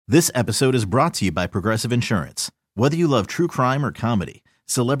This episode is brought to you by Progressive Insurance. Whether you love true crime or comedy,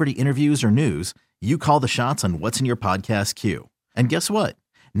 celebrity interviews or news, you call the shots on what's in your podcast queue. And guess what?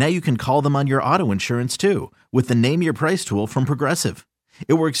 Now you can call them on your auto insurance too with the Name Your Price tool from Progressive.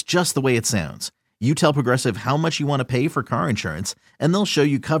 It works just the way it sounds. You tell Progressive how much you want to pay for car insurance, and they'll show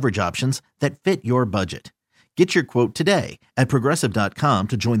you coverage options that fit your budget. Get your quote today at Progressive.com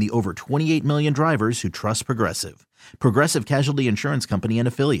to join the over 28 million drivers who trust Progressive. Progressive Casualty Insurance Company and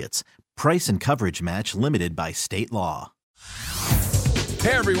Affiliates. Price and coverage match limited by state law.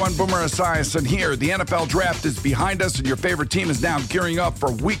 Hey everyone, Boomer Esiason here. The NFL Draft is behind us and your favorite team is now gearing up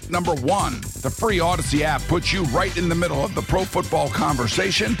for week number 1. The free Odyssey app puts you right in the middle of the pro football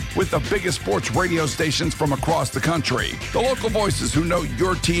conversation with the biggest sports radio stations from across the country. The local voices who know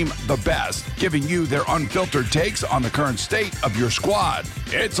your team the best, giving you their unfiltered takes on the current state of your squad.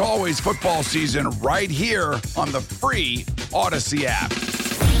 It's always football season right here on the free Odyssey app.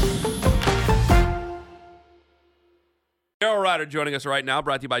 Daryl Ruiter joining us right now,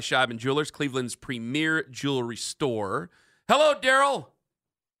 brought to you by Scheib & Jewelers, Cleveland's premier jewelry store. Hello, Daryl.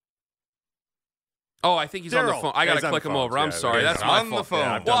 Oh, I think he's on the phone. I got to click him over. I'm sorry. That's my fault. On the phone.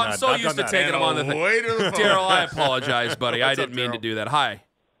 Yeah, well, I'm so used to taking him on the thing. Daryl, I apologize, buddy. I didn't mean to do that. Hi.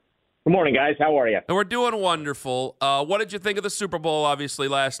 Good morning, guys. How are you? And we're doing wonderful. What did you think of the Super Bowl, obviously,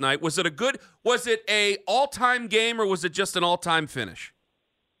 last night? Was it a all-time game, or was it just an all-time finish?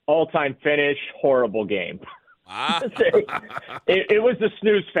 All-time finish, horrible game. It was a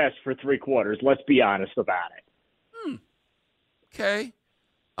snooze fest for 3 quarters. Let's be honest about it. Okay.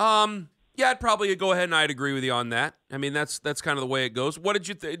 Yeah, I'd probably go ahead and I'd agree with you on that. I mean, that's kind of the way it goes. What did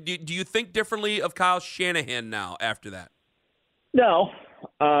you do you think differently of Kyle Shanahan now after that? No.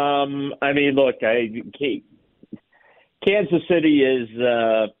 I mean, look, Kansas City is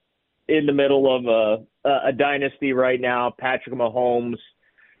in the middle of a dynasty right now. Patrick Mahomes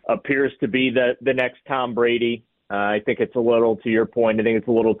appears to be the next Tom Brady. I think it's a little, to your point, I think it's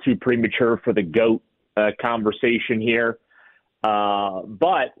a little too premature for the GOAT conversation here.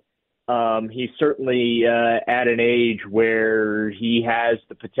 But he's certainly at an age where he has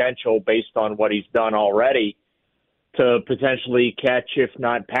the potential, based on what he's done already, to potentially catch, if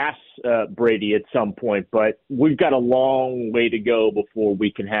not pass, Brady at some point. But we've got a long way to go before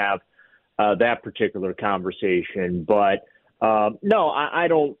we can have that particular conversation. But no, I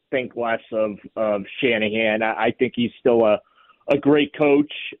don't think less of Shanahan. I think he's still a great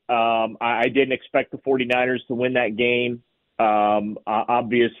coach. I didn't expect the 49ers to win that game.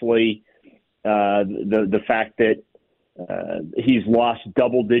 Obviously, the fact that he's lost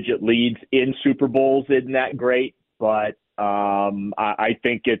double-digit leads in Super Bowls isn't that great. But I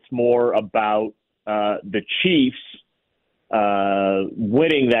think it's more about the Chiefs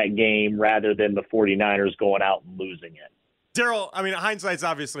winning that game rather than the 49ers going out and losing it. Daryl, I mean, hindsight's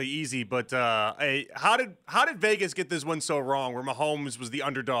obviously easy, but how did Vegas get this one so wrong where Mahomes was the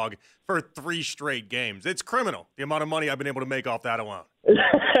underdog for 3 straight games? It's criminal, the amount of money I've been able to make off that alone.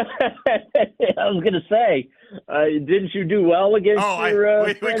 I was going to say, didn't you do well against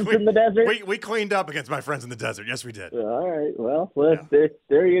your friends in the desert? We cleaned up against my friends in the desert. Yes, we did. All right. Well,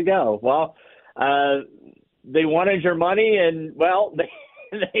 there you go. Well, they wanted your money, and, well,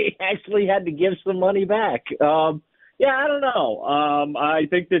 they actually had to give some money back. Yeah, I don't know. I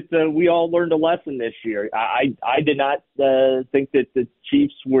think that we all learned a lesson this year. I did not think that the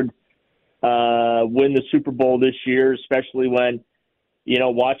Chiefs would win the Super Bowl this year, especially when,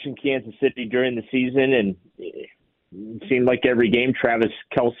 watching Kansas City during the season, and it seemed like every game Travis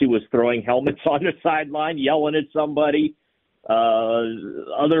Kelce was throwing helmets on the sideline, yelling at somebody,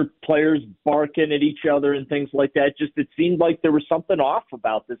 other players barking at each other and things like that. Just it seemed like there was something off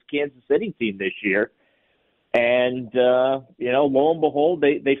about this Kansas City team this year. And, lo and behold,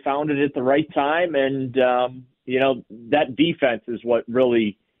 they found it at the right time. And, that defense is what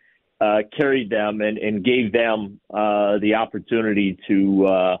really carried them and gave them the opportunity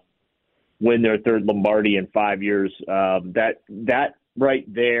to win their 3rd Lombardi in 5 years. That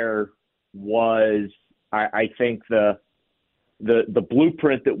right there was, I think, the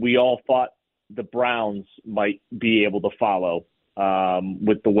blueprint that we all thought the Browns might be able to follow.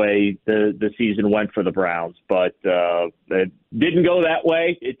 With the way the season went for the Browns. But it didn't go that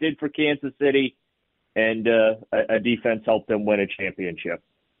way. It did for Kansas City, and a defense helped them win a championship.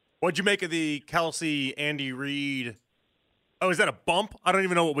 What'd you make of the Kelce, Andy Reid? Oh, is that a bump? I don't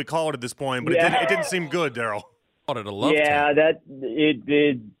even know what we call it at this point, but it didn't seem good, Daryl. Called it a love tap. That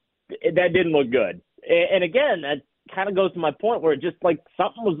didn't look good. And again, that kind of goes to my point where it just like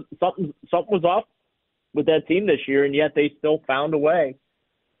something was off with that team this year, and yet they still found a way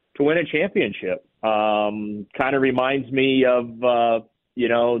to win a championship. Kind of reminds me of,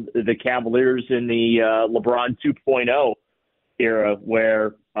 the Cavaliers in the LeBron 2.0 era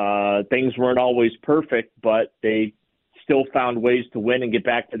where things weren't always perfect, but they still found ways to win and get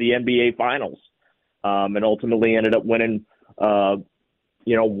back to the NBA Finals, and ultimately ended up winning,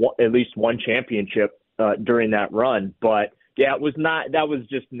 at least one championship during that run. But yeah, that was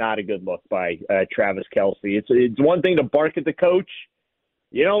just not a good look by Travis Kelce. It's one thing to bark at the coach.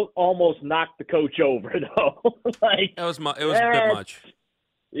 You don't almost knock the coach over though. It was a bit much.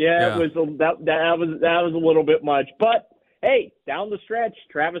 Yeah, it was that was a little bit much. But hey, down the stretch,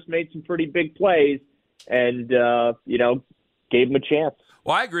 Travis made some pretty big plays and gave him a chance.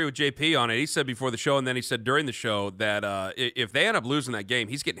 Well, I agree with JP on it. He said before the show, and then he said during the show that if they end up losing that game,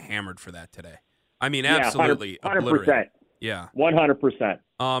 he's getting hammered for that today. I mean, absolutely 100%. Yeah. 100%.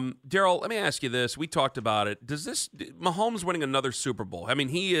 Daryl, let me ask you this. We talked about it. Mahomes winning another Super Bowl, I mean,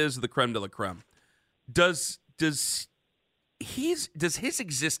 he is the creme de la creme. Does his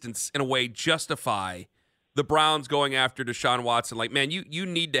existence, in a way, justify the Browns going after Deshaun Watson? Like, man, you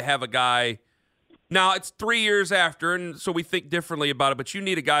need to have a guy. Now, it's 3 years after, and so we think differently about it, but you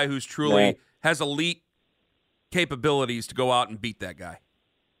need a guy who's truly has elite capabilities to go out and beat that guy.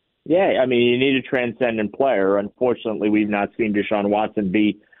 Yeah, I mean, you need a transcendent player. Unfortunately, we've not seen Deshaun Watson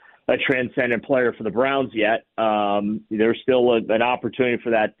be a transcendent player for the Browns yet. There's still an opportunity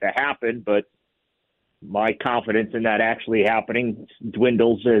for that to happen, but my confidence in that actually happening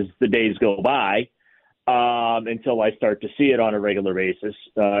dwindles as the days go by until I start to see it on a regular basis,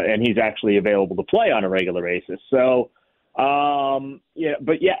 and he's actually available to play on a regular basis. So, I mean,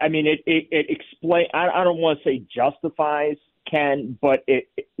 it explains. I don't want to say justifies Ken, but it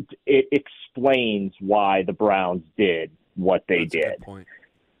explains why the Browns did what they did. That's a good point.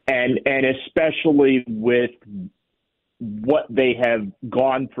 And especially with what they have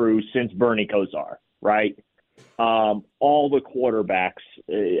gone through since Bernie Kosar, right? All the quarterbacks,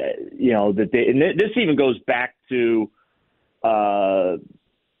 this even goes back to the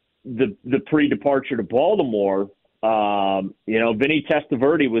pre-departure to Baltimore. Vinny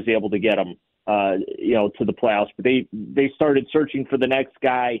Testaverde was able to get them, to the playoffs, but they started searching for the next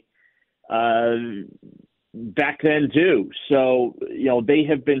guy back then too. So, they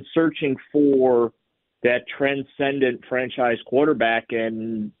have been searching for that transcendent franchise quarterback,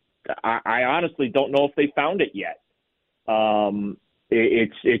 and I honestly don't know if they found it yet.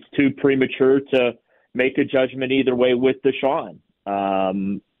 It's too premature to make a judgment either way with Deshaun.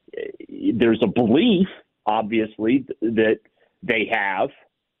 There's a belief, obviously, that they have,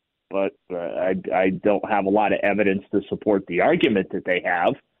 but I don't have a lot of evidence to support the argument that they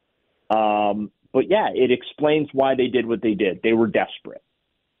have. But yeah, it explains why they did what they did. They were desperate.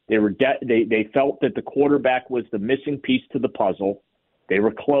 They felt that the quarterback was the missing piece to the puzzle. They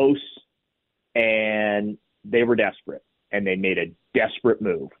were close, and they were desperate. And they made a desperate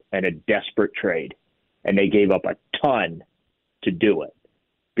move and a desperate trade. And they gave up a ton to do it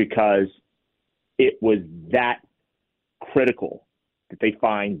because it was that critical that they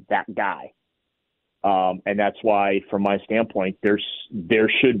find that guy. And that's why, from my standpoint, there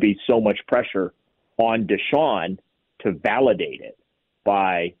should be so much pressure on Deshaun to validate it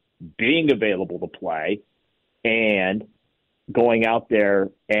by being available to play and going out there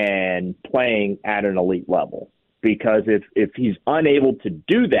and playing at an elite level. Because if he's unable to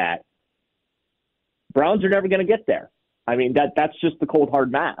do that, Browns are never going to get there. I mean, that's just the cold,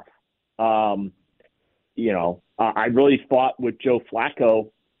 hard math. I really thought with Joe Flacco,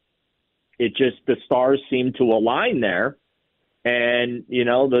 the stars seemed to align there. And,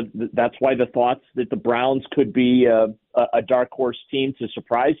 that's why the thoughts that the Browns could be a dark horse team to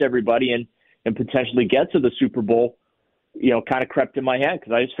surprise everybody and potentially get to the Super Bowl, kind of crept in my head.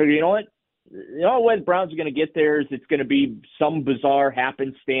 Because I just figured, the way the Browns are going to get there is it's going to be some bizarre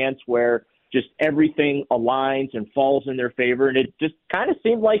happenstance where just everything aligns and falls in their favor. And it just kind of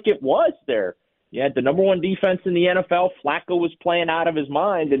seemed like it was there. You had the number one defense in the NFL. Flacco was playing out of his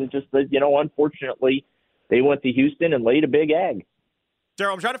mind. And just, unfortunately, they went to Houston and laid a big egg.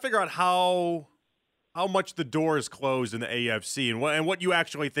 Daryl, I'm trying to figure out how much the door is closed in the AFC and what you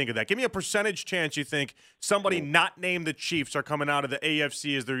actually think of that. Give me a percentage chance you think somebody not named the Chiefs are coming out of the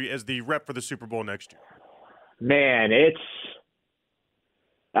AFC as the rep for the Super Bowl next year. Man, it's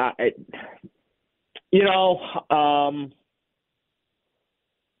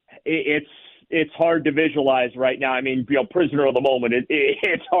hard to visualize right now. I mean, prisoner of the moment.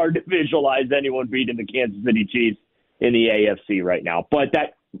 It's hard to visualize anyone beating the Kansas City Chiefs in the AFC right now. But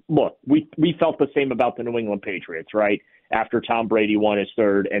look, we felt the same about the New England Patriots, right? After Tom Brady won his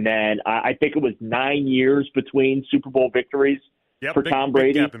third. And then I think it was 9 years between Super Bowl victories for Tom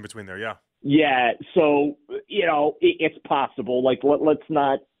Brady. Big gap in between there, yeah. Yeah, so, it's possible. Like, let's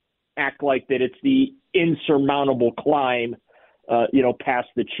not act like that it's the insurmountable climb, past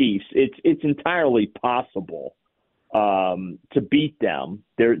the Chiefs. It's entirely possible to beat them.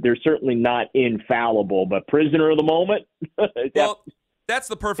 They're certainly not infallible, but prisoner of the moment? Well, that's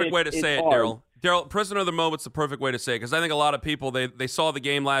the perfect way to say it, hard. Daryl. Daryl, prisoner of the moment's the perfect way to say it, because I think a lot of people, they saw the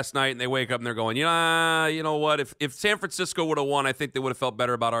game last night and they wake up and they're going, you know what? If San Francisco would have won, I think they would have felt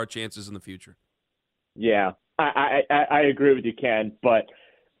better about our chances in the future. Yeah, I agree with you, Ken. But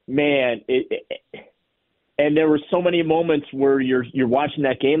man, and there were so many moments where you're watching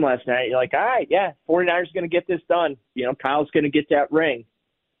that game last night. You're like, all right, yeah, 49ers going to get this done. Kyle's going to get that ring.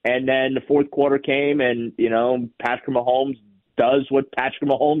 And then the fourth quarter came, and Patrick Mahomes does what Patrick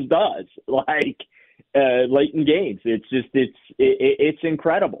Mahomes does, like late in games. It's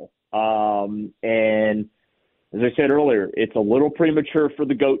incredible. And as I said earlier, it's a little premature for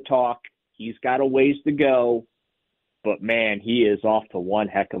the GOAT talk. He's got a ways to go, but man, he is off to one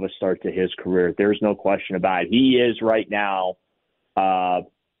heck of a start to his career. There's no question about it. He is right now the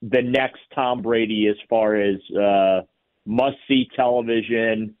next Tom Brady as far as must-see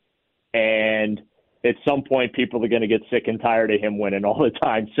television, and at some point people are going to get sick and tired of him winning all the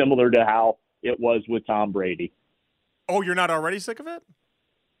time, similar to how it was with Tom Brady. Oh, you're not already sick of it?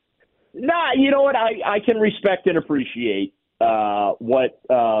 Nah, you know what? I can respect and appreciate what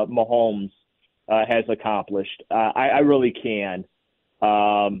Mahomes has accomplished. I really can.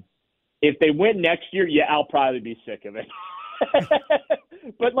 If they win next year, yeah, I'll probably be sick of it.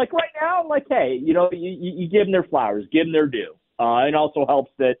 But like right now, I'm like, hey, you give them their flowers, give them their due. It also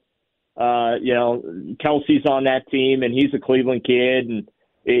helps that Kelsey's on that team, and he's a Cleveland kid, and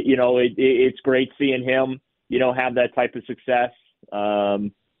it's great seeing him, have that type of success.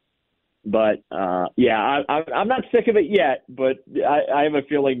 But I'm not sick of it yet, but I have a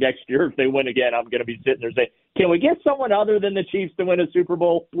feeling next year if they win again, I'm going to be sitting there saying, can we get someone other than the Chiefs to win a Super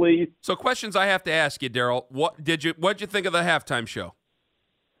Bowl, please? So questions I have to ask you, Daryl. What'd you think of the halftime show?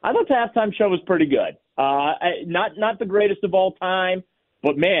 I thought the halftime show was pretty good. Not the greatest of all time,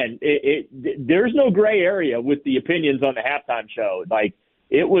 but man, there's no gray area with the opinions on the halftime show. Like,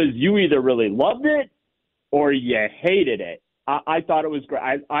 it was, you either really loved it or you hated it. I thought it was great.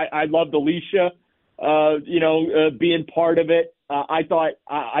 I loved Alicia, being part of it. I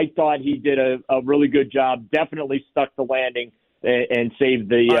thought he did a really good job. Definitely stuck the landing and saved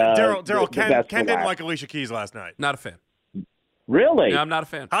the. Daryl, Ken didn't like Alicia Keys last night. Not a fan. Really? Yeah, I'm not a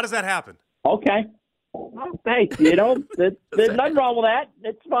fan. How does that happen? Okay. Well, hey, there's nothing wrong with that.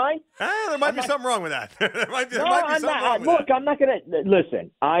 It's fine. There might be something wrong with that. there might be something wrong with look, that. I'm not going to –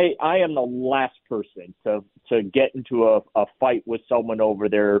 listen, I am the last person to get into a fight with someone over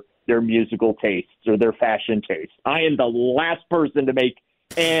their musical tastes or their fashion tastes. I am the last person to make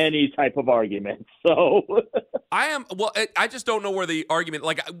any type of argument. So I am – well, I just don't know where the argument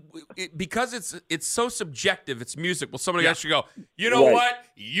 – because it's so subjective, it's music. Well, somebody else should go, you know what?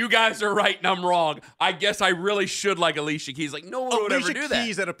 You guys are right and I'm wrong. I guess I really should like Alicia Keys. Like, no one would ever do that. Alicia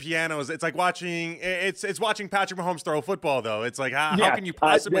Keys at a piano, it's like watching – it's watching Patrick Mahomes throw a football, though. It's like, how can you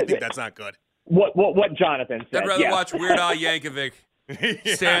possibly think that's not good? What Jonathan said. I'd rather watch Weird Al Yankovic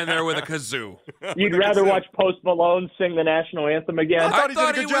stand there with a kazoo. You'd rather watch Post Malone sing the national anthem again? I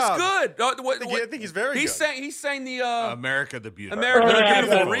thought he was good. I think he's very good. He sang the America the Beautiful. America the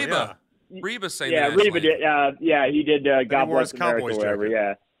Beautiful. Reba. Reba sang that. Yeah, Reba did. He did God Bless America or whatever.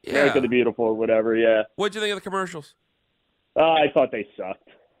 Yeah. America the Beautiful or whatever. Yeah. What'd you think of the commercials? I thought they sucked.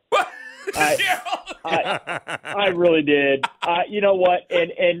 What? I really did. You know what?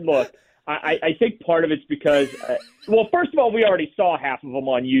 And look, I think part of it's because, first of all, we already saw half of them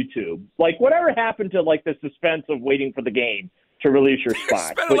on YouTube. Like, whatever happened to, like, the suspense of waiting for the game to release your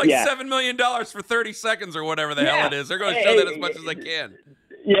spot? Spending like $7 million for 30 seconds or whatever the hell it is. They're going to show that as much as they can.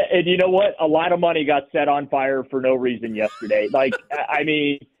 Yeah, and you know what? A lot of money got set on fire for no reason yesterday. Like, I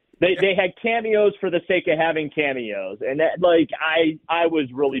mean, they had cameos for the sake of having cameos. And, that, like, I was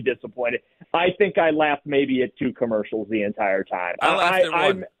really disappointed. I think I laughed maybe at 2 commercials the entire time. I laughed at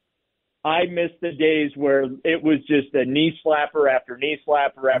one. I miss the days where it was just a knee slapper after knee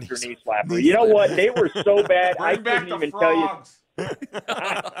slapper after knee slapper. You know what? They were so bad, I couldn't even tell you.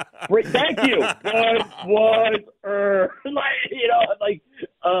 Thank you.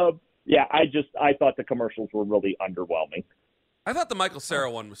 I thought the commercials were really underwhelming. I thought the Michael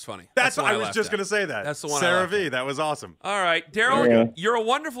Cera one was funny. I was just going to say that. That's the one. Sarah V. That was awesome. All right, Daryl, you're a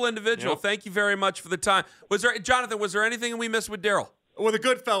wonderful individual. Yep. Thank you very much for the time. Jonathan, was there anything we missed with Daryl? Well, the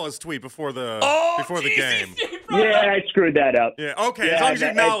Goodfellas tweet before the game. Yeah, I screwed that up. Yeah, okay. As long as you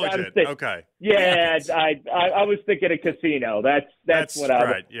acknowledge it. Okay. Yeah, I was thinking of Casino. That's what I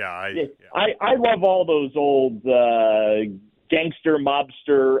was. Right. Yeah. I love all those old gangster,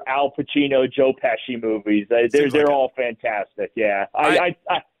 mobster, Al Pacino, Joe Pesci movies. They're all fantastic. Yeah. I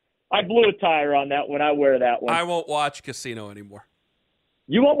blew a tire on that when I wear that one. I won't watch Casino anymore.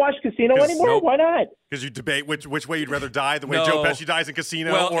 You won't watch Casino anymore? Nope. Why not? Because you debate which way you'd rather die, the way Joe Pesci dies in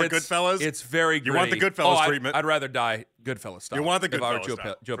Casino or Goodfellas? It's very gritty. You want the Goodfellas treatment. I'd rather die Goodfellas style. You want the if I were Goodfellas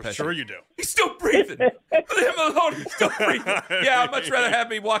style. Joe For Pesci. sure you do. He's still breathing. Leave him alone. He's still breathing. Yeah, I'd much rather have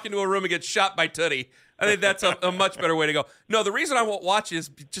me walk into a room and get shot by Tootie. I think that's a much better way to go. No, the reason I won't watch it is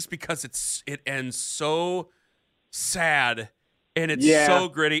just because it ends so sad and it's so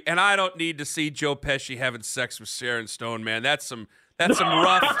gritty. And I don't need to see Joe Pesci having sex with Sharon Stone, man. That's some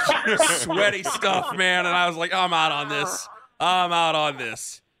rough, sweaty stuff, man. And I was like, I'm out on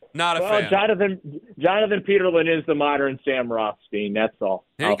this. Not a fan. Jonathan Peterlin is the modern Sam Rothstein. That's all.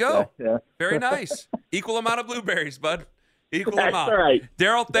 There you go. Yeah. Very nice. Equal amount of blueberries, bud. Equal That's amount. All right.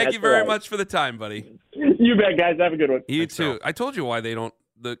 Daryl, thank you very much for the time, buddy. You bet, guys. Have a good one. You too. I told you why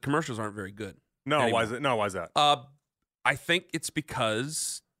the commercials aren't very good. No, anymore. why is that? I think it's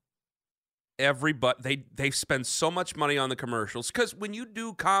because they spend so much money on the commercials. Because when you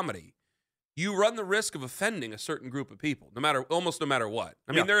do comedy, you run the risk of offending a certain group of people, almost no matter what.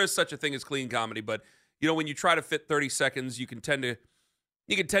 I mean, there is such a thing as clean comedy, but when you try to fit 30 seconds, you can tend to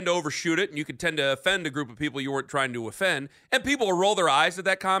overshoot it, and you can tend to offend a group of people you weren't trying to offend. And people will roll their eyes at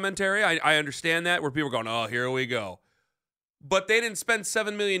that commentary. I understand that, where people are going, oh, here we go. But they didn't spend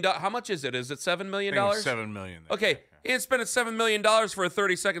 $7 million. How much is it? Is it $7 million? I think it's $7 million. Okay. You didn't spend $7 million for a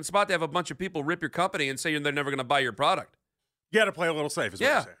 30-second spot to have a bunch of people rip your company and say they're never going to buy your product. You got to play a little safe, is what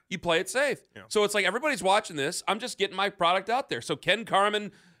you're saying. You play it safe. Yeah. So it's like everybody's watching this. I'm just getting my product out there. So Ken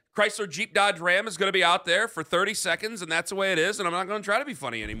Carman, Chrysler Jeep Dodge Ram is going to be out there for 30 seconds, and that's the way it is, and I'm not going to try to be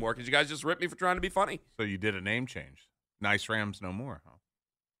funny anymore because you guys just ripped me for trying to be funny. So you did a name change. Nice Rams no more, huh?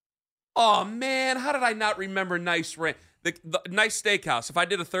 Oh, man, how did I not remember Nice Ram? The Nice Steakhouse. If I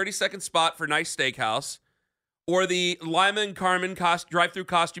did a 30-second spot for Nice Steakhouse or the Lyman Carman drive-through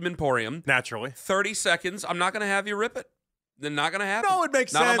costume emporium. Naturally. 30 seconds, I'm not going to have you rip it. They're not going to happen. No, it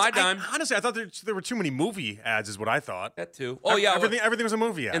makes not sense. Not on my dime. Honestly, I thought there were too many movie ads is what I thought. That too. Oh, yeah. Everything was a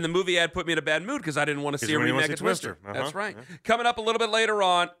movie ad. And the movie ad put me in a bad mood because I didn't want to see a remake of Twister. That's right. Uh-huh. Coming up a little bit later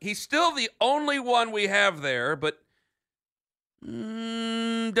on, he's still the only one we have there, but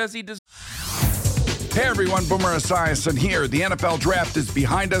does he deserve... Hey everyone, Boomer Esiason here. The NFL Draft is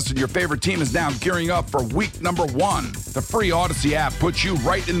behind us and your favorite team is now gearing up for week number 1. The free Odyssey app puts you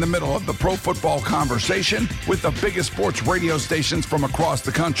right in the middle of the pro football conversation with the biggest sports radio stations from across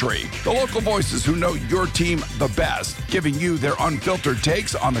the country. The local voices who know your team the best, giving you their unfiltered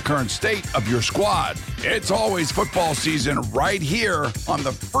takes on the current state of your squad. It's always football season right here on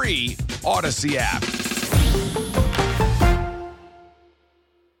the free Odyssey app.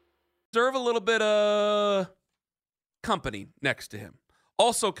 Deserve a little bit of company next to him.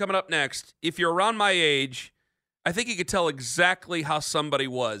 Also, coming up next, if you're around my age, I think you could tell exactly how somebody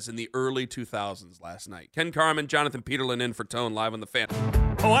was in the early 2000s last night. Ken Carman, Jonathan Peterlin in for Tone, live on the Fan.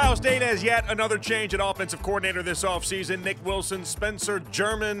 Ohio State has yet another change at offensive coordinator this offseason. Nick Wilson, Spencer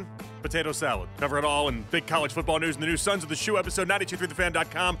German, potato salad. Cover it all in big college football news in the new Sons of the Shoe episode,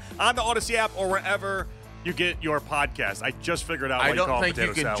 923thefan.com, on the Odyssey app, or wherever you get your podcast. I just figured out what you call potato salad. I don't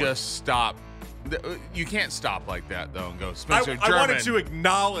think you can just stop. You can't stop like that, though, and go, Spencer German. I wanted to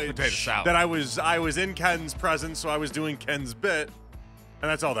acknowledge that I was in Ken's presence, so I was doing Ken's bit,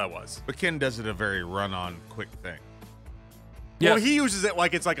 and that's all that was. But Ken does it a very run-on, quick thing. Well, he uses it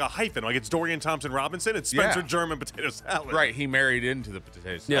like it's like a hyphen, like it's Dorian Thompson-Robinson. It's Spencer German potato salad. Right, he married into the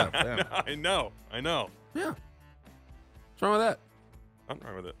potato salad. Yeah, I know. Yeah. What's wrong with that? I'm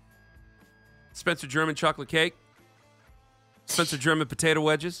wrong with it. Spencer German chocolate cake. Spencer German potato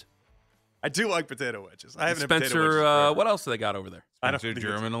wedges. I do like potato wedges. I haven't Spencer, had potato wedges what else do they got over there? Spencer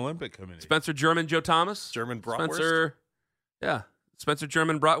German Olympic committee. Spencer German Joe Thomas. German bratwurst. Spencer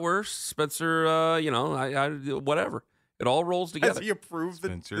German bratwurst. Spencer, whatever. It all rolls together. Has he approved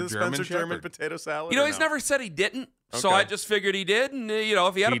the Spencer German potato salad? He's never said he didn't, so I just figured he did. And,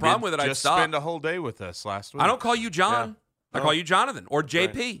 if he had a problem with it, I'd stop. He spent a whole day with us last week. I don't call you John. Yeah. I call you Jonathan or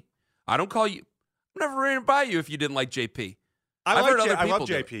JP. Right. I don't call you. I'm never ran by you if you didn't like JP. I love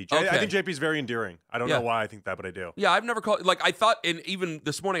JP. Okay. I think JP's very endearing. I don't know why I think that, but I do. Yeah, I've never called. I thought, and even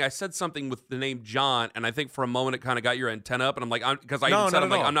this morning, I said something with the name John, and I think for a moment it kind of got your antenna up, and I'm like, because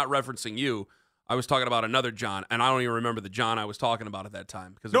I'm not referencing you. I was talking about another John, and I don't even remember the John I was talking about at that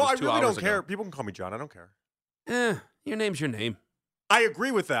time. Because I really don't care. People can call me John. I don't care. Your name's your name. I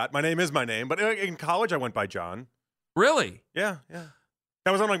agree with that. My name is my name. But in college, I went by John. Really? Yeah.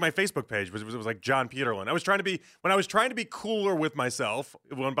 That was on like my Facebook page. It was like John Peterlin. When I was trying to be cooler with myself,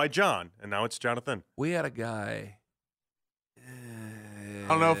 it went by John, and now it's Jonathan. We had a guy. I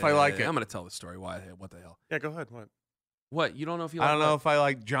don't know if I like it. I'm going to tell the story. Why? What the hell? Yeah, go ahead. What? What? You don't know if you like I don't know if I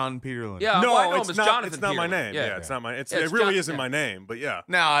like John Peterlin. Yeah, No, well, I know it's him as not. Jonathan It's not my Peterlin. name. Yeah, it's not my. It really isn't my name. But yeah,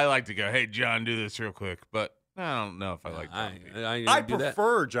 Now I like to go, hey, John, do this real quick. But I don't know if I like John Peterlin. I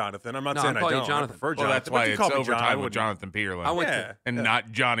prefer Jonathan. I'm not saying I'm I calling you don't. Jonathan. I prefer Well, Jonathan. that's But why if you it's call me overtime John, I with wouldn't- Jonathan Peterlin. I went Yeah. to and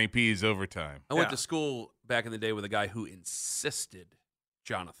not Johnny P's overtime. I went Yeah. to school back in the day with a guy who insisted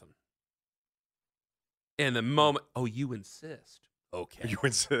Jonathan. And the moment, you insist. Okay. You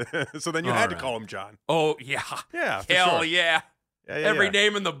would say- so then you All had to right. call him John. Oh, yeah. Yeah, for Hell sure. yeah. Yeah, Every yeah.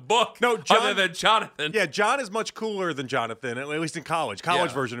 name in the book No, John- other than Jonathan. Yeah, John is much cooler than Jonathan, at least in college.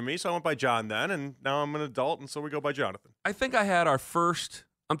 College Yeah. version of me. So I went by John then, and now I'm an adult, and so we go by Jonathan. I think I had our first,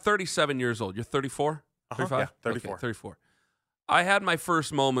 I'm 37 years old. You're 34? Uh-huh, 35? yeah, 34. Okay, 34. I had my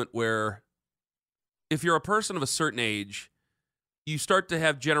first moment where if you're a person of a certain age, you start to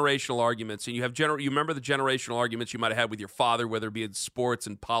have generational arguments, and you remember the generational arguments you might have had with your father, whether it be in sports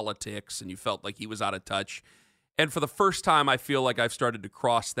and politics, and you felt like he was out of touch. And for the first time, I feel like I've started to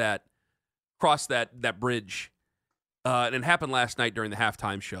cross that bridge. And it happened last night during the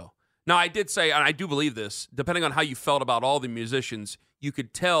halftime show. Now, I did say, and I do believe this, depending on how you felt about all the musicians, you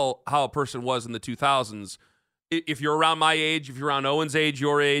could tell how a person was in the 2000s. If you're around my age, if you're around Owen's age,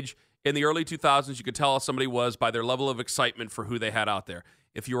 your age, in the early 2000s, you could tell how somebody was by their level of excitement for who they had out there.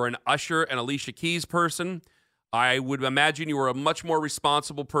 If you were an Usher and Alicia Keys person, I would imagine you were a much more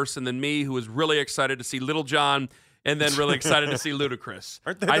responsible person than me, who was really excited to see Little John and then really excited to see Ludacris.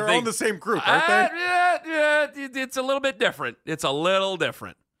 Aren't they? They're all in the same group, aren't they? Yeah, it's a little bit different. It's a little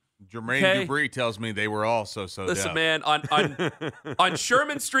different. Jermaine Okay. Dupri tells me they were all so Listen, down. man, on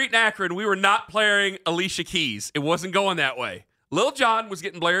Sherman Street in Akron, we were not playing Alicia Keys. It wasn't going that way. Lil Jon was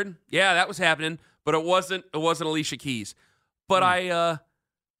getting blared. Yeah, that was happening, but it wasn't Alicia Keys. But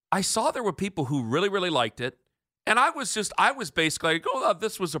I saw there were people who really, really liked it. And I was basically like,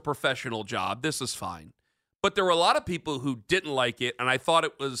 this was a professional job. This is fine. But there were a lot of people who didn't like it. And I thought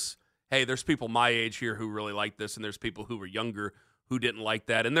it was, hey, there's people my age here who really like this. And there's people who were younger who didn't like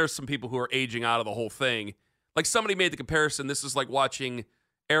that. And there's some people who are aging out of the whole thing. Like somebody made the comparison. This is like watching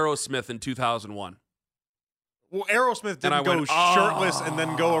Aerosmith in 2001. Well, Aerosmith didn't go shirtless and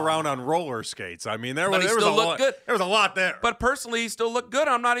then go around on roller skates. I mean, there was a lot. Good. There was a lot there. But personally, he still looked good.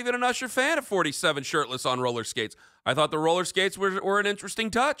 I'm not even an Usher fan of 47 shirtless on roller skates. I thought the roller skates were an interesting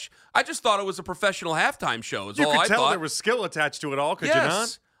touch. I just thought it was a professional halftime show. Is you all could I tell thought. there was skill attached to it all, could you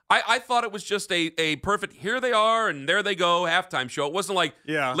not? I thought it was just a perfect, here they are and there they go halftime show. It wasn't like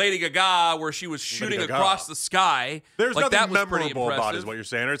Lady Gaga where she was shooting across the sky. There's like, nothing that was memorable pretty impressive. about it, is what you're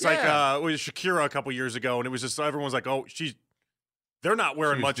saying. It's like it was Shakira a couple years ago, and it was just everyone was like, they're not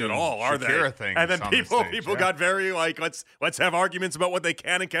wearing much at all, are they? Shakira things And then on the people stage, got very like, let's have arguments about what they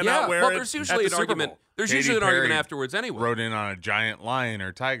can and cannot wear. Well, there's usually an argument. There's Katy usually an argument Perry afterwards anyway. Rode in on a giant lion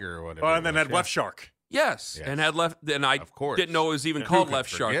or tiger or whatever. Well, and then had Left Shark. Yes, and had left, and I didn't know it was even called Left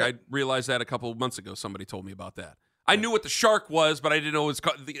Shark. forget? I realized that a couple of months ago. Somebody told me about that. I knew what the shark was, but I didn't know it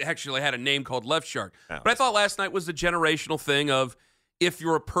actually had a name called Left Shark. But I thought last night was the generational thing of if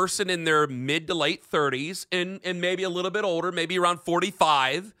you're a person in their mid to late 30s and maybe a little bit older, maybe around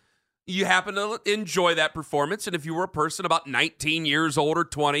 45, you happen to enjoy that performance. And if you were a person about 19 years old or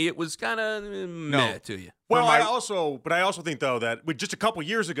 20, it was kind of meh to you. Well, I also think though that just a couple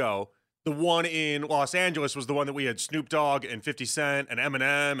years ago, the one in Los Angeles was the one that we had Snoop Dogg and 50 Cent and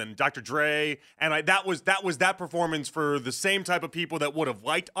Eminem and Dr. Dre, and that was that performance for the same type of people that would have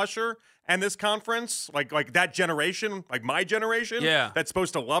liked Usher and this conference, like that generation, like my generation, that's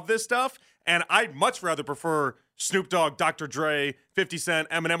supposed to love this stuff. And I'd much rather prefer Snoop Dogg, Dr. Dre, 50 Cent,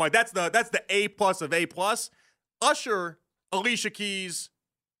 Eminem. Like that's the A+ of A+. Usher, Alicia Keys,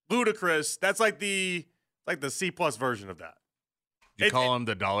 Ludacris. That's like the C+ version of that. You call them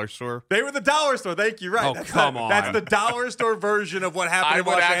the dollar store? They were the dollar store. Thank you. Right. Oh, come on. That's the dollar store version of what happened in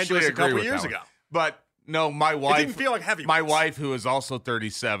Los Angeles a couple years ago. But no, my wife. It didn't feel like heavyweights. My wife, who is also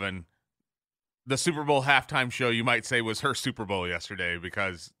 37, the Super Bowl halftime show, you might say, was her Super Bowl yesterday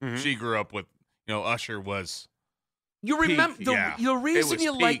because she grew up with, Usher was. You remember the reason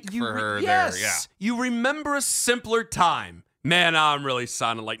you like you remember a simpler time. Man, I'm really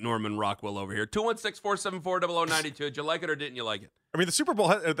sounding like Norman Rockwell over here. 216-474-0092. Did you like it or didn't you like it? I mean, the Super Bowl,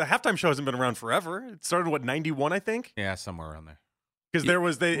 the halftime show hasn't been around forever. It started, 91, I think? Yeah, somewhere around there. Because there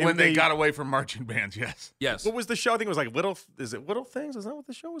was when they got away from marching bands, Yes. What was the show? I think it was like Little Things? Is that what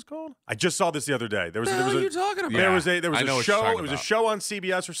the show was called? I just saw this the other day. What are you talking about? There was a show. It was about. a show on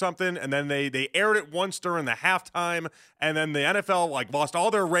CBS or something, and then they aired it once during the halftime, and then the NFL lost all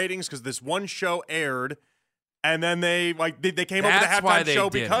their ratings because this one show aired, and then they came over the halftime show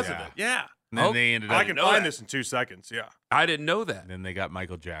because of it. Yeah. And then they ended up. I can find this in 2 seconds. Yeah. I didn't know that. And then they got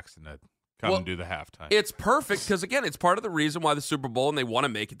Michael Jackson to come and do the halftime. It's perfect because, again, it's part of the reason why the Super Bowl, and they want to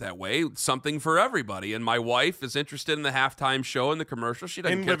make it that way, something for everybody. And my wife is interested in the halftime show and the commercial. She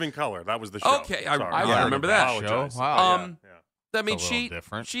doesn't In care. Living Color. That was the show. Okay, Sorry. I remember that show. Wow. I mean, It's a little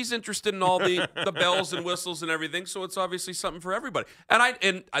different. she's interested in all the bells and whistles and everything, so it's obviously something for everybody.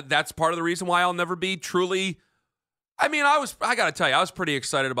 And that's part of the reason why I'll never be truly. I mean, I got to tell you, I was pretty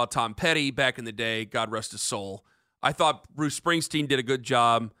excited about Tom Petty back in the day. God rest his soul. I thought Bruce Springsteen did a good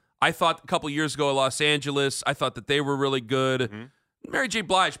job. I thought a couple years ago in Los Angeles, I thought that they were really good. Mm-hmm. Mary J.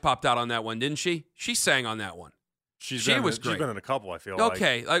 Blige popped out on that one, didn't she? She sang on that one. She was great. She's been in a couple, I feel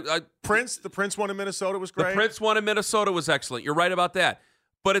okay. like. The Prince one in Minnesota was great. The Prince one in Minnesota was excellent. You're right about that.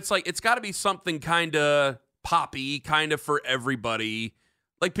 But it's it's got to be something kind of poppy, kind of for everybody.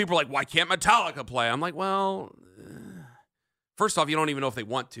 Like, people are like, why can't Metallica play? I'm like, well, first off, you don't even know if they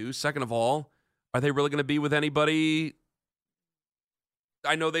want to. Second of all, are they really going to be with anybody?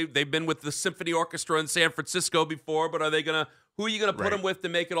 I know they've been with the Symphony Orchestra in San Francisco before, but who are you going to put them with to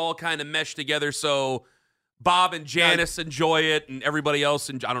make it all kind of mesh together so Bob and Janice enjoy it and everybody else?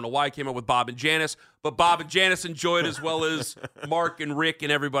 And I don't know why I came up with Bob and Janice, but Bob and Janice enjoy it as well as Mark and Rick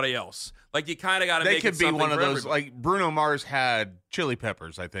and everybody else. You kind of got to make it something. They could be one of those, everybody. Bruno Mars had Chili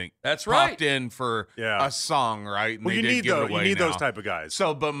Peppers, I think. That's right. Popped in for a song, right? And well, you need those type of guys.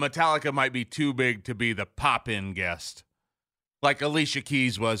 So, but Metallica might be too big to be the pop-in guest. Like Alicia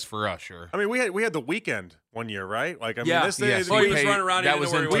Keys was for Usher. I mean, we had the Weeknd one year, right? He was running around. That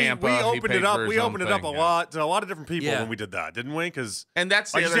was in Tampa. We opened it up. We opened it up a lot to a lot of different people when we did that, didn't we? And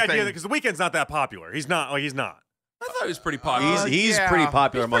that's the other thing. Because the Weeknd's not that popular. He's not. He's not. I thought he was pretty popular. He's pretty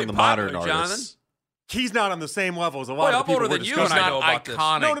popular among the modern artists. Jonathan. He's not on the same level as a lot of the people we're discussing. He's not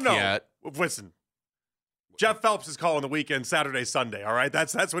iconic yet. Listen. Jeff Phelps is calling the Weeknd Saturday, Sunday. All right,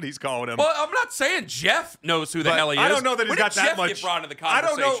 that's what he's calling him. Well, I'm not saying Jeff knows who the hell he is. I don't know that he's got that Jeff much. Get brought into the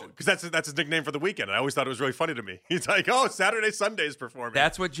conversation? I don't know because that's his nickname for the Weeknd. I always thought it was really funny to me. He's like, "Oh, Saturday, Sunday's performing."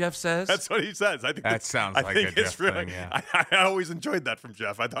 That's what Jeff says. That's what he says. I think that sounds like a Jeff thing. Yeah. I always enjoyed that from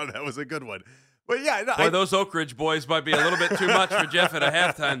Jeff. I thought that was a good one. But yeah, those Oak Ridge boys might be a little bit too much for Jeff at a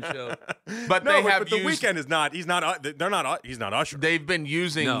halftime show. But the Weeknd is not. He's not. They're not. He's not Usher. They've been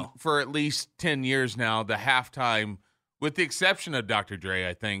using for at least 10 years now the halftime. With the exception of Dr. Dre,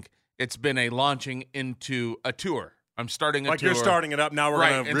 I think it's been a launching into a tour. I'm starting a tour. You're starting it up now. We're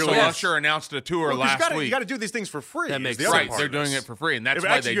going to really. So Usher announced a tour last week. You got to do these things for free. That makes sense. Right. They're doing it for free, and that's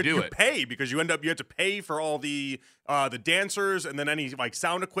why they do it. You pay because you have to pay for all the dancers and then any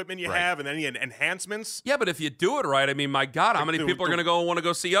sound equipment you have and any enhancements. Yeah, but if you do it right, I mean, my God, how many people are going to go and want to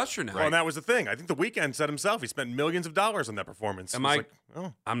go see Usher now? Well, and that was the thing. I think the Weeknd said himself he spent millions of dollars on that performance. I'm not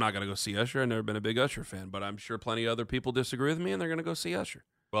going to go see Usher. I've never been a big Usher fan, but I'm sure plenty of other people disagree with me, and they're going to go see Usher.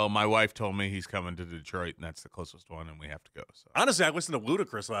 Well, my wife told me he's coming to Detroit, and that's the closest one, and we have to go. So. Honestly, I listened to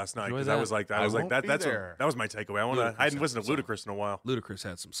Ludacris last night because I was like, that was my takeaway. I hadn't listened to Ludacris in a while. Ludacris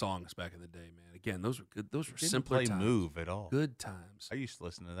had some songs back in the day, man. Again, those were good. Those were simpler play times. Move at all. Good times. I used to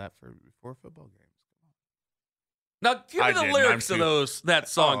listen to that before football games. Now, give me the lyrics of that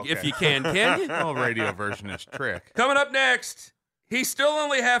song if you can you? Oh, radio version is Trick. Coming up next, he's still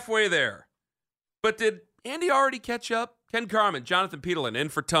only halfway there. But did Andy already catch up? Ken Carman, Jonathan Peterlin, in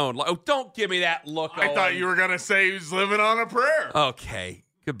for Tone. Oh, don't give me that look. I thought you were going to say he was living on a prayer. Okay,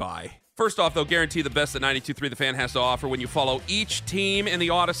 goodbye. First off, though, guarantee the best that 92.3 The Fan has to offer when you follow each team in the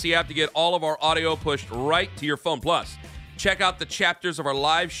Odyssey app to get all of our audio pushed right to your phone. Plus, check out the chapters of our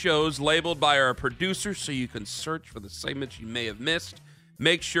live shows labeled by our producers so you can search for the segments you may have missed.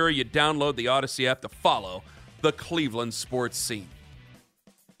 Make sure you download the Odyssey app to follow the Cleveland sports scene.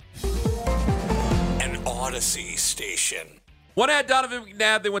 Odyssey station. One had Donovan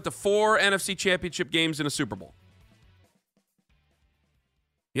McNabb. They went to 4 NFC championship games and a Super Bowl.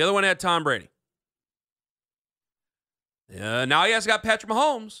 The other one had Tom Brady. Now he has got Patrick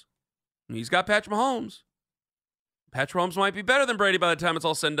Mahomes. He's got Patrick Mahomes. Patrick Mahomes might be better than Brady by the time it's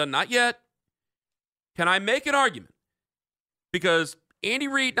all said and done. Not yet. Can I make an argument? Because Andy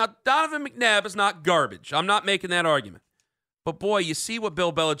Reid, now Donovan McNabb is not garbage. I'm not making that argument. But, boy, you see what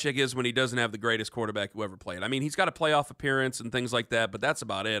Bill Belichick is when he doesn't have the greatest quarterback who ever played. I mean, he's got a playoff appearance and things like that, but that's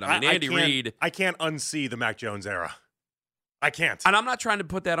about it. I mean, Andy Reid. I can't unsee the Mac Jones era. I can't. And I'm not trying to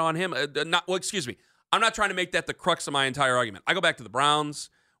put that on him. Excuse me. I'm not trying to make that the crux of my entire argument. I go back to the Browns,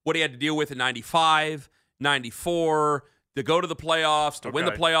 what he had to deal with in 95, 94, to go to the playoffs, to win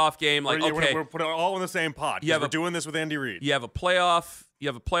the playoff game. Like, we're putting it all in the same pot. We're doing this with Andy Reid. You have a playoff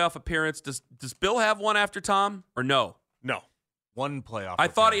appearance. Does Bill have one after Tom or no? No. One playoff. I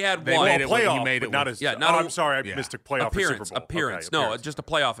thought he had one. Playoff, he made it. I'm sorry, I missed a playoff appearance. Super Bowl. Appearance. Okay, no, just a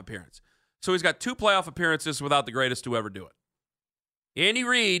playoff appearance. So he's got 2 playoff appearances without the greatest to ever do it. Andy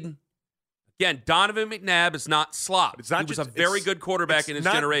Reid, again, Donovan McNabb is not slop. He was a very good quarterback in his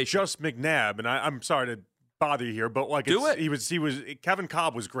generation. Not just McNabb, and I'm sorry to bother you here, but he was Kevin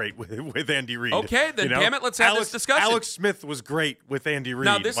Cobb was great with Andy Reid. Okay, then damn it, let's have this discussion. Alex Smith was great with Andy Reid.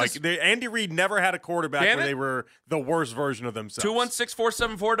 Now, Andy Reid never had a quarterback where they were the worst version of themselves.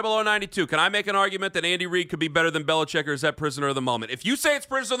 216-474-0092. Can I make an argument that Andy Reid could be better than Belichick, or is that prisoner of the moment? If you say it's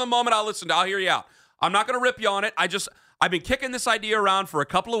prisoner of the moment, I'll listen. I'll hear you out. I'm not going to rip you on it. I've been kicking this idea around for a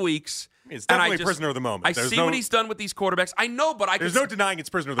couple of weeks. It's definitely prisoner of the moment. I see what he's done with these quarterbacks. I know, but there's no denying it's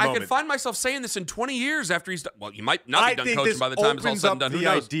prisoner of the moment. I could find myself saying this in 20 years after he's done. Well, you might not be done coaching by the time it's all said and done. Who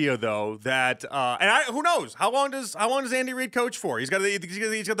knows? The idea, though, that who knows how long does Andy Reid coach for? He's got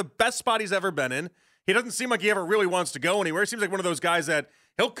the best spot he's ever been in. He doesn't seem like he ever really wants to go anywhere. He seems like one of those guys that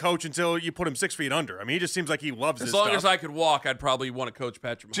he'll coach until you put him 6 feet under. I mean, he just seems like he loves this stuff. As long as I could walk, I'd probably want to coach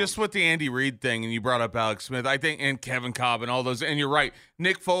Patrick Mahomes. Just with the Andy Reid thing, and you brought up Alex Smith, I think, and Kevin Cobb and all those, and you're right.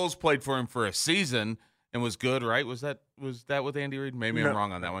 Nick Foles played for him for a season and was good, right? Was that with Andy Reid? Maybe I'm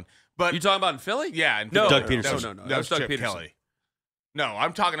wrong on that one. But you talking about in Philly? Yeah. No, Doug Peterson. No. That was Doug Chip Peterson. Kelly. No,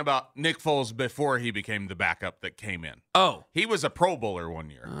 I'm talking about Nick Foles before he became the backup that came in. Oh. He was a Pro Bowler one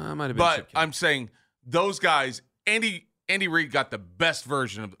year. Might have been but Chip Kelly. I'm saying those guys, Andy Reid got the best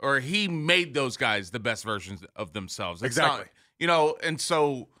version of, or he made those guys the best versions of themselves. It's exactly. Not, and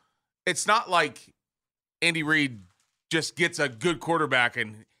so it's not like Andy Reid just gets a good quarterback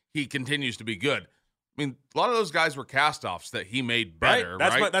and he continues to be good. I mean, a lot of those guys were cast-offs that he made better,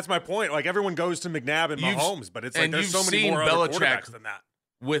 right? That's my point. Like, everyone goes to McNabb and Mahomes, but it's like there's so many more other quarterbacks than that.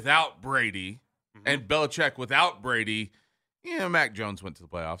 Without Brady, and Belichick without Brady, Mac Jones went to the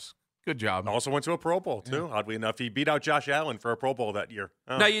playoffs. Good job. Also went to a Pro Bowl, too. Yeah. Oddly enough, he beat out Josh Allen for a Pro Bowl that year.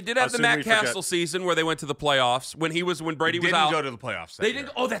 Oh, now, you did have the Matt Castle season where they went to the playoffs when Brady was out. They didn't go to the playoffs. They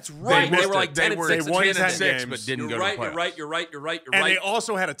didn't. Oh, that's right. They were like 10 and 6. They won 10 and 6, but didn't go to the playoffs. You're right. And they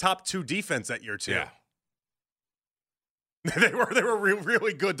also had a top 2 defense that year, too. Yeah. they were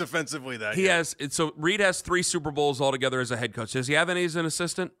really good defensively that year. So Reid has 3 Super Bowls altogether as a head coach. Does he have any as an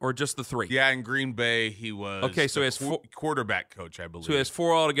assistant or just the 3? Yeah, in Green Bay he was. Okay, so he has quarterback coach, I believe. So he has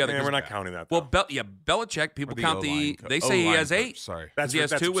 4 altogether. Yeah, we're not counting that. Though. Well, Belichick. People count the. They say he has 8. Sorry, that's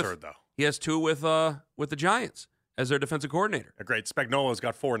absurd though. He has 2 with the Giants as their defensive coordinator. Great. Spagnuolo's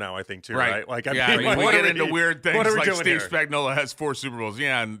got 4 now, I think, too. Right? Like, we get into weird things. Like Steve Spagnuolo has 4 Super Bowls.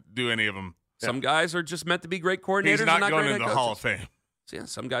 Yeah, and do any of them. Some guys are just meant to be great coordinators. He's not going to into the Hall of Fame. So yeah,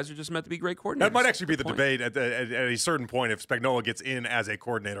 some guys are just meant to be great coordinators. That might actually be the debate at a certain point if Spagnuolo gets in as a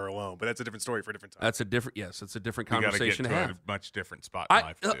coordinator alone, but that's a different story for a different time. That's a different conversation to have. A much different spot in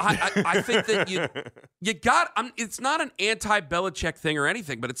life. I think that you got. It's not an anti-Belichick thing or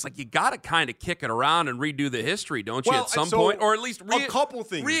anything, but it's like you got to kind of kick it around and redo the history, don't you? At some point, or at least a couple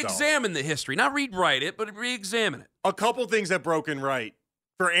things. Re-examine the history, not rewrite it, but re-examine it. A couple things have broken right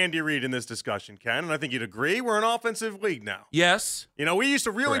for Andy Reid in this discussion, Ken, and I think you'd agree, we're an offensive league now. Yes. We used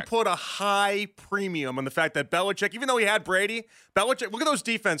to really put a high premium on the fact that Belichick, even though he had Brady, look at those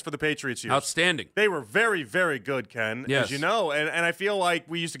defense for the Patriots years. Outstanding. They were very, very good, Ken, yes. as you know, and I feel like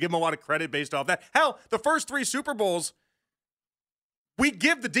we used to give him a lot of credit based off that. Hell, the first 3 Super Bowls, we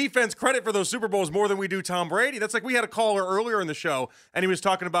give the defense credit for those Super Bowls more than we do Tom Brady. That's like we had a caller earlier in the show, and he was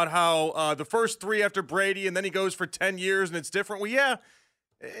talking about how the first 3 after Brady, and then he goes for 10 years, and it's different. Well, yeah.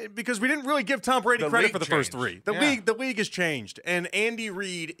 Because we didn't really give Tom Brady credit for the first 3. The league has changed, and Andy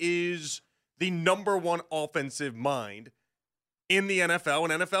Reid is the number 1 offensive mind in the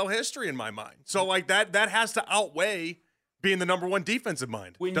NFL and NFL history in my mind. So like that has to outweigh being the number 1 defensive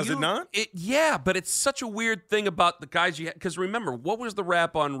mind. Does it not? Yeah, but it's such a weird thing about the guys you had. Because remember, what was the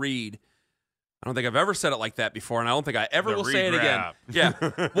rap on Reid? I don't think I've ever said it like that before, and I don't think I ever will say it again. Yeah.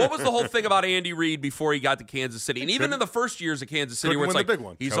 What was the whole thing about Andy Reid before he got to Kansas City? And even in the first years of Kansas City, where it's like,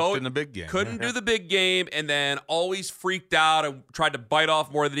 he's always in the big game. Couldn't do the big game, and then always freaked out and tried to bite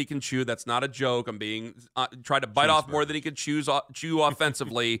off more than he can chew. That's not a joke. I'm being tried to bite off more than he could chew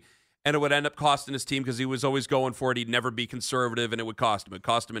offensively, and it would end up costing his team because he was always going for it. He'd never be conservative, and it would cost him. It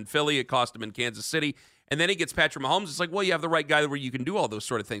cost him in Philly. It cost him in Kansas City. And then he gets Patrick Mahomes. It's like, well, you have the right guy where you can do all those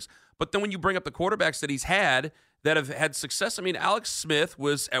sort of things. But then when you bring up the quarterbacks that he's had that have had success, I mean, Alex Smith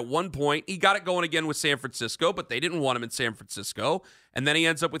was at one point, he got it going again with San Francisco, but they didn't want him in San Francisco. And then he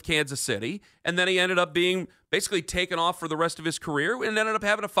ends up with Kansas City. And then he ended up being basically taken off for the rest of his career and ended up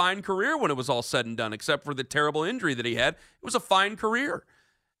having a fine career when it was all said and done, except for the terrible injury that he had. It was a fine career.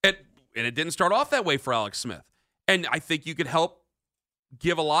 And it didn't start off that way for Alex Smith. And I think you could help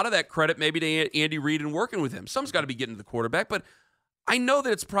give a lot of that credit maybe to Andy Reid and working with him. Some's got to be getting to the quarterback, but I know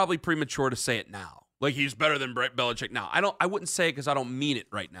that it's probably premature to say it now. Like he's better than Belichick now. I wouldn't say it because I don't mean it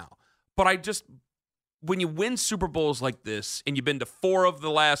right now. But when you win Super Bowls like this and you've been to 4 of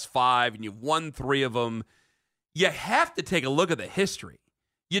the last 5 and you've won 3 of them, you have to take a look at the history.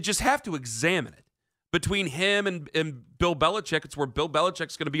 You just have to examine it. Between him and Bill Belichick, it's where Bill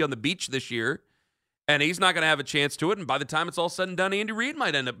Belichick's going to be on the beach this year, and he's not going to have a chance to it. And by the time it's all said and done, Andy Reid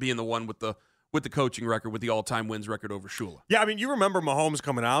might end up being the one with the coaching record, with the all-time wins record over Shula. Yeah, I mean, you remember Mahomes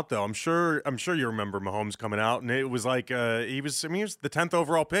coming out, though. I'm sure you remember Mahomes coming out, and it was like he was the 10th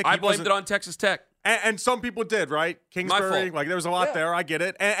overall pick. I blamed it on Texas Tech. And some people did, right? Kingsbury, like there was a lot there. I get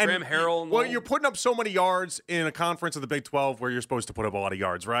it. And Graham Harrell. Well, you're putting up so many yards in a conference of the Big 12 where you're supposed to put up a lot of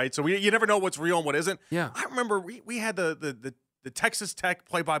yards, right? So you never know what's real and what isn't. Yeah. I remember we had the Texas Tech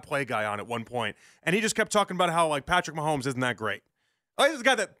play-by-play guy on at one point, and he just kept talking about how like Patrick Mahomes isn't that great. Like, this is a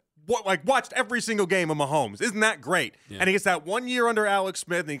guy that watched every single game of Mahomes. Isn't that great? Yeah. And he gets that 1 year under Alex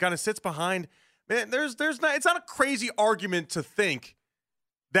Smith, and he kind of sits behind. Man, it's not a crazy argument to think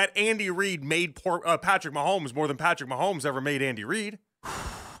that Andy Reid made Patrick Mahomes more than Patrick Mahomes ever made Andy Reid.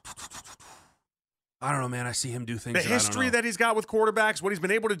 I don't know, man. I see him do things. The history that he's got with quarterbacks, what he's been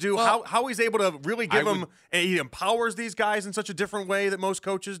able to do, how he's able to really give them, and he empowers these guys in such a different way that most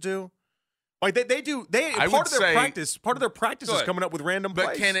coaches do. Like part of their practice is coming up with random plays.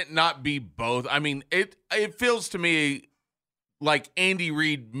 But can it not be both? I mean, it feels to me like Andy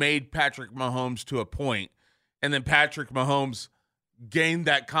Reid made Patrick Mahomes to a point, and then Patrick Mahomes gained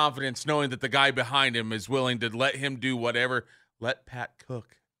that confidence knowing that the guy behind him is willing to let him do whatever. Let Pat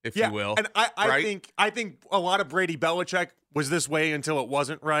cook, if you will. And I think a lot of Brady Belichick was this way until it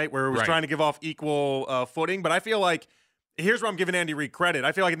wasn't, right? Where it was trying to give off equal footing. But I feel like here's where I'm giving Andy Reid credit.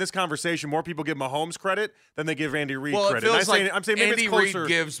 I feel like in this conversation, more people give Mahomes credit than they give Andy Reid credit. It feels I'm saying maybe Andy it's closer. Reid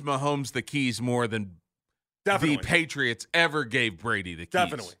gives Mahomes the keys more than the Patriots ever gave Brady the keys.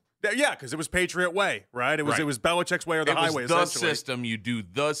 Definitely. Yeah, because it was Patriot way, right? It was Belichick's way or the highway. The system. You do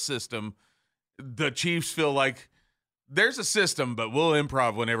the system. The Chiefs feel like there's a system, but we'll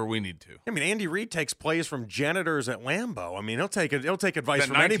improv whenever we need to. I mean, Andy Reid takes plays from janitors at Lambeau. I mean, he'll take advice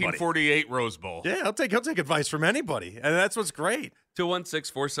from anybody. 1948 Rose Bowl. Yeah, he'll take advice from anybody, and that's what's great.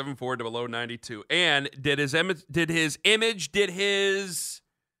 216-474-0092. And did his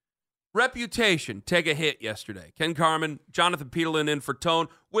reputation take a hit yesterday? Ken Carman, Jonathan Peterlin in for Tone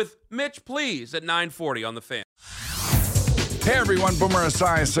with Mitch Please at 940 on the Fan. Hey everyone, Boomer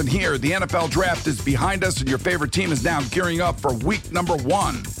Esiason here. The NFL Draft is behind us and your favorite team is now gearing up for week number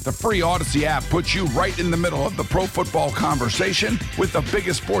 1. The free Odyssey app puts you right in the middle of the pro football conversation with the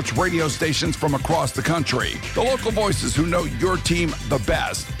biggest sports radio stations from across the country. The local voices who know your team the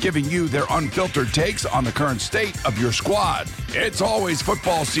best, giving you their unfiltered takes on the current state of your squad. It's always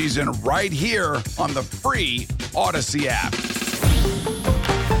football season right here on the free Odyssey app.